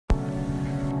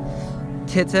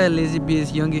Teta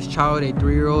Elizabeth's youngest child, a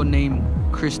 3-year-old named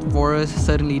Christophorus,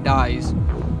 suddenly dies.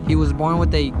 He was born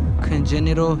with a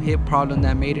congenital hip problem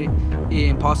that made it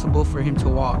impossible for him to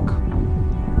walk.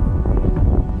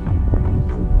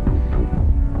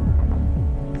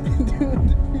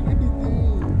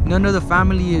 None of the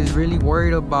family is really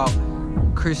worried about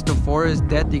Christophorus'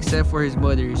 death except for his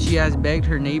mother. She has begged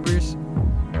her neighbors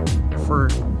for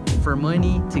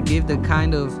money to give the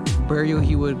kind of burial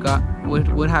he would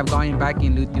have gotten back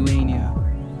in Lithuania.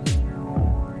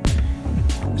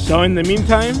 So in the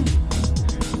meantime,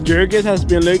 Jurgis has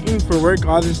been looking for work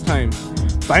all this time.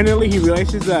 Finally, he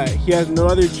realizes that he has no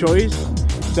other choice,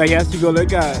 that he has to go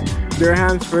look at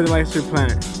Durham's fertilizer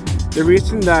plant. The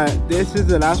reason that this is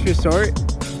the last resort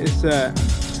is the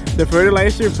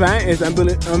fertilizer plant is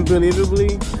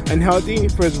unbelievably unhealthy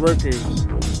for its workers.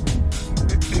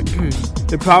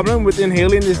 The problem with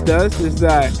inhaling this dust is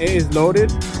that it is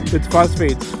loaded with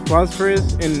phosphates,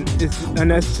 phosphorus, and is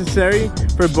unnecessary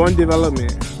for bone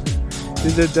development.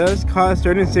 The dust causes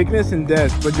certain sickness and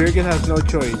death, but Jurgis has no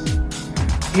choice.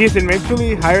 He is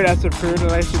eventually hired as a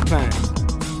fertilizer plant.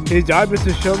 His job is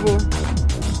to shovel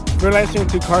fertilizer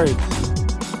into carts.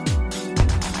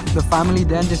 The family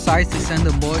then decides to send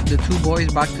the two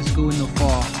boys back to school in the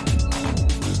fall.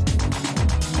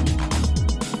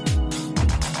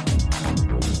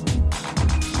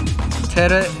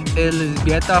 Teta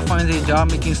Elizbieta finds a job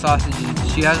making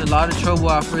sausages. She has a lot of trouble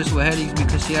at first with headaches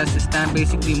because she has to stand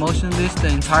basically motionless the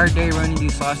entire day running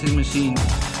these sausage machines.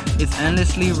 It's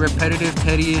endlessly repetitive,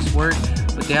 tedious work,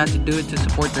 but they have to do it to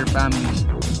support their families.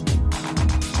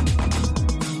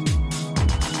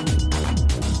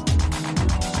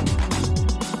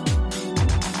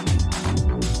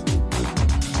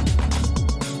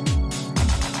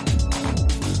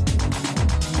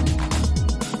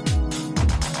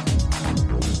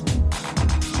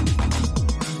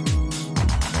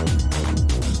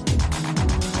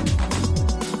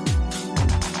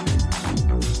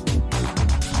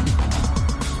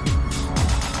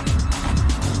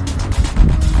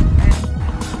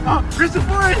 Oh,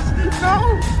 Christophorus!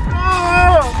 No!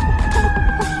 Oh!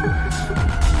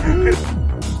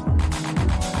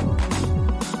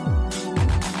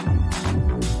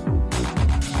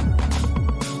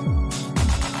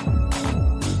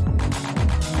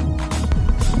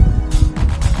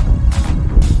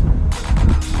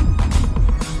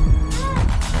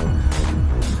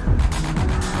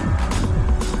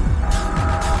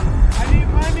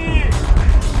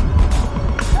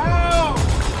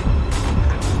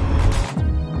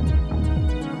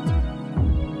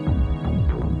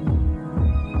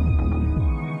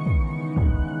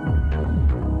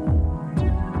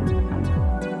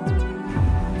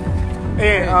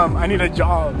 Hey, I need a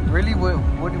job. Really?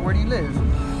 Where do you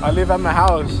live? I live at my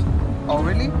house. Oh,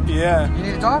 really? Yeah. You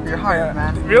need a job? You're hired,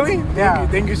 man. Really? Yeah.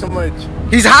 Thank you so much.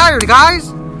 He's hired,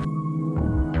 guys!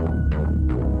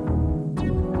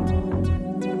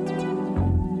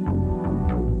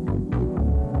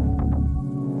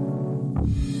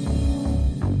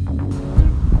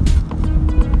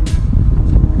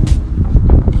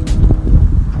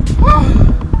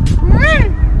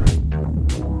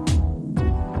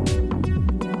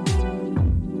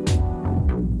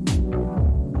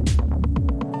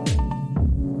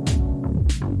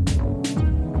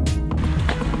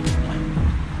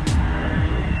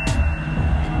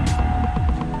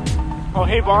 Oh,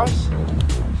 hey, boss.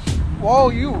 Whoa,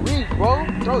 you weak, bro.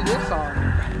 Throw this on.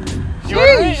 You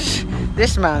alright?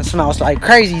 This man smells like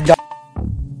crazy, dog.